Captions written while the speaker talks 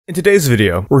In today's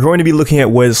video, we're going to be looking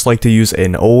at what it's like to use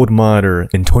an old monitor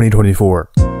in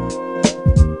 2024.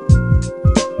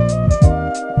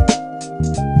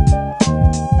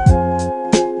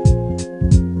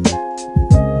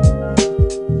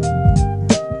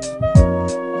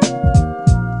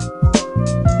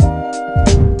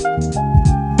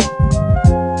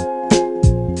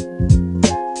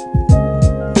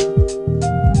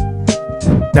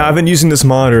 Now, I've been using this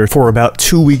monitor for about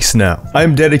 2 weeks now.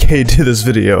 I'm dedicated to this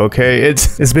video, okay?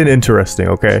 It's been interesting,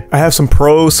 okay? I have some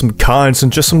pros, some cons,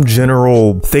 and just some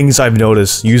general things I've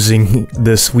noticed using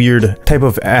this weird type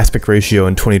of aspect ratio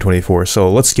in 2024, so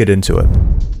let's get into it.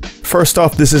 First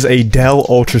off, this is a Dell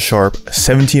UltraSharp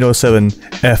 1707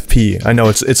 FP. I know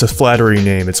it's a flattering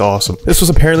name, it's awesome. This was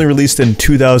apparently released in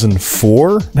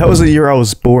 2004? That was the year I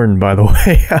was born, by the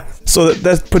way. So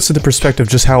that puts into perspective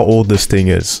just how old this thing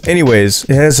is. Anyways,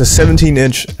 it has a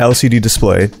 17-inch LCD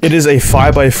display. It is a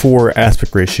 5:4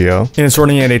 aspect ratio, and it's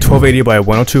running at a 1280 by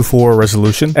 1024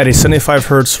 resolution at a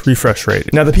 75Hz refresh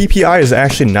rate. Now, the PPI is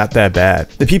actually not that bad.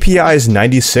 The PPI is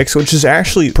 96, which is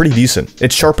actually pretty decent.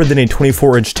 It's sharper than a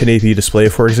 24-inch 1080p display,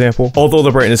 for example, although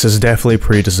the brightness is definitely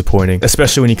pretty disappointing,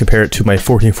 especially when you compare it to my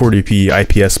 1440p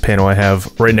IPS panel I have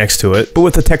right next to it. But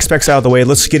with the tech specs out of the way,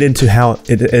 let's get into how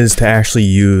it is to actually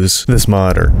use this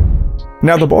monitor.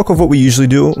 Now, the bulk of what we usually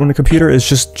do on a computer is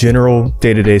just general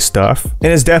day-to-day stuff,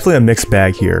 and it's definitely a mixed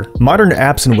bag here. Modern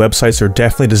apps and websites are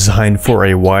definitely designed for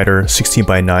a wider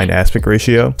 16:9 aspect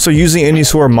ratio, so using any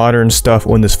sort of modern stuff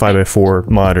on this 5:4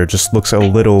 monitor just looks a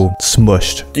little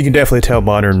smushed. You can definitely tell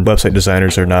modern website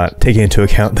designers are not taking into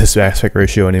account this aspect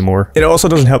ratio anymore. It also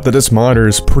doesn't help that this monitor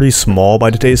is pretty small by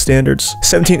today's standards.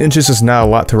 17 inches is not a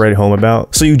lot to write home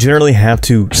about, so you generally have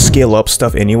to scale up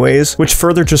stuff anyways, which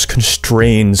further just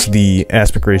constrains the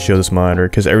aspect ratio of this monitor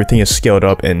because everything is scaled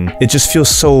up and it just feels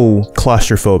so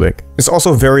claustrophobic. It's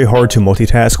also very hard to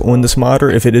multitask on this monitor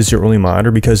if it is your only monitor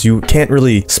because you can't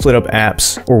really split up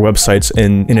apps or websites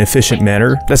in an efficient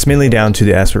manner. That's mainly down to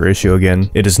the aspect ratio again.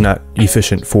 It is not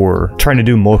efficient for trying to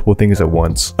do multiple things at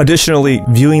once. Additionally,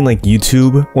 viewing like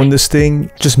YouTube on this thing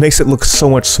just makes it look so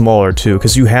much smaller too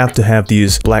because you have to have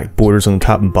these black borders on the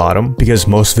top and bottom because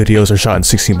most videos are shot in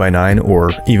 16:9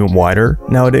 or even wider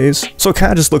nowadays. So it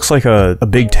kind of just looks like a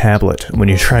big tablet when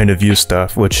you're trying to view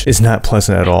stuff, which is not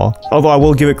pleasant at all. Although I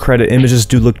will give it credit, images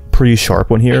do look pretty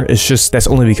sharp on here. It's just that's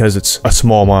only because it's a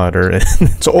small monitor.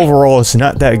 So overall, it's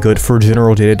not that good for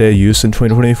general day-to-day use in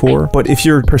 2024. But if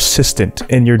you're persistent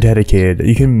and you're dedicated,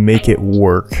 you can make it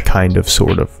work, kind of,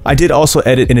 sort of. I did also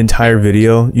edit an entire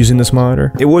video using this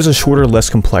monitor. It was a shorter, less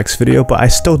complex video, but I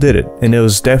still did it. And it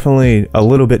was definitely a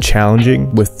little bit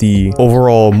challenging with the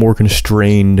overall more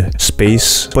constrained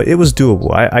space, but it was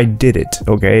doable. I did it,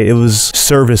 okay? It was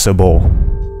serviceable.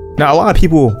 Now, a lot of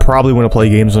people probably want to play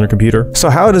games on their computer, so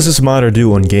how does this monitor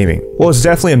do on gaming? Well, it's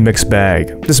definitely a mixed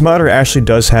bag. This monitor actually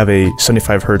does have a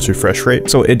 75Hz refresh rate,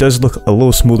 so it does look a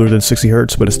little smoother than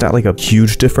 60Hz, but it's not like a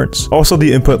huge difference. Also,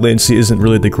 the input latency isn't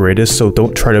really the greatest, so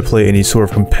don't try to play any sort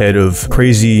of competitive,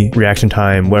 crazy reaction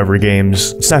time, whatever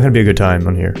games. It's not going to be a good time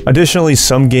on here. Additionally,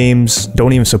 some games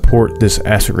don't even support this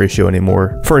aspect ratio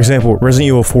anymore. For example, Resident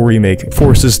Evil 4 Remake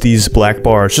forces these black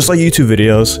bars, just like YouTube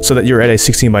videos, so that you're at a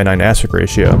 16:9 aspect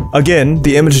ratio. Again,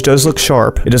 the image does look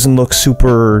sharp. It doesn't look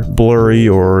super blurry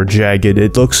or jagged.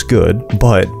 It looks good,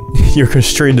 but you're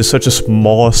constrained to such a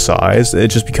small size that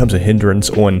it just becomes a hindrance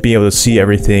on being able to see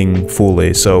everything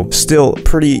fully. So still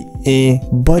pretty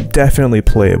but definitely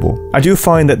playable. I do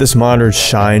find that this monitor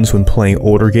shines when playing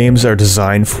older games that are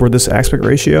designed for this aspect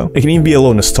ratio. It can even be a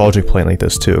little nostalgic playing like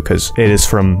this too, because it is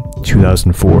from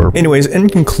 2004. Anyways, in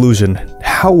conclusion,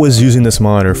 how was using this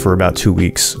monitor for about 2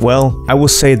 weeks? Well, I will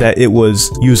say that it was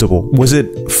usable. Was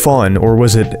it fun or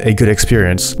was it a good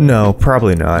experience? No,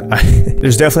 probably not.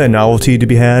 There's definitely a novelty to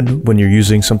be had when you're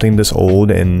using something this old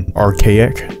and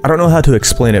archaic. I don't know how to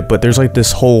explain it, but there's like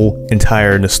this whole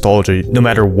entire nostalgia. No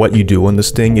matter what you do on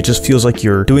this thing, it just feels like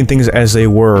you're doing things as they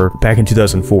were back in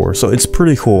 2004. So it's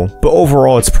pretty cool. But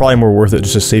overall, it's probably more worth it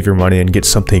just to save your money and get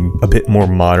something a bit more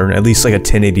modern, at least like a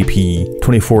 1080p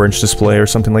 24-inch display or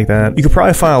something like that. You could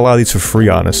probably find a lot of these for free,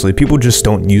 honestly. People just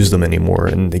don't use them anymore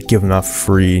and they give them out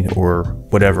for free or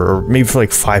whatever, or maybe for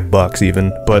like $5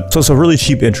 even. But so it's a really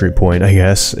cheap entry point, I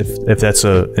guess, if that's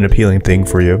an appealing thing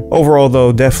for you. Overall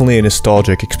though, definitely a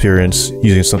nostalgic experience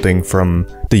using something from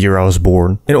the year I was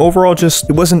born. And overall, just,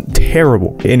 it wasn't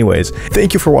terrible. Anyways,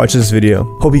 thank you for watching this video.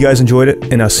 Hope you guys enjoyed it,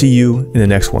 and I'll see you in the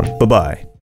next one. Bye-bye.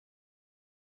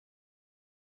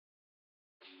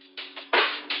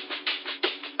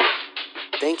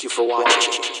 Thank you for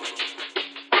watching.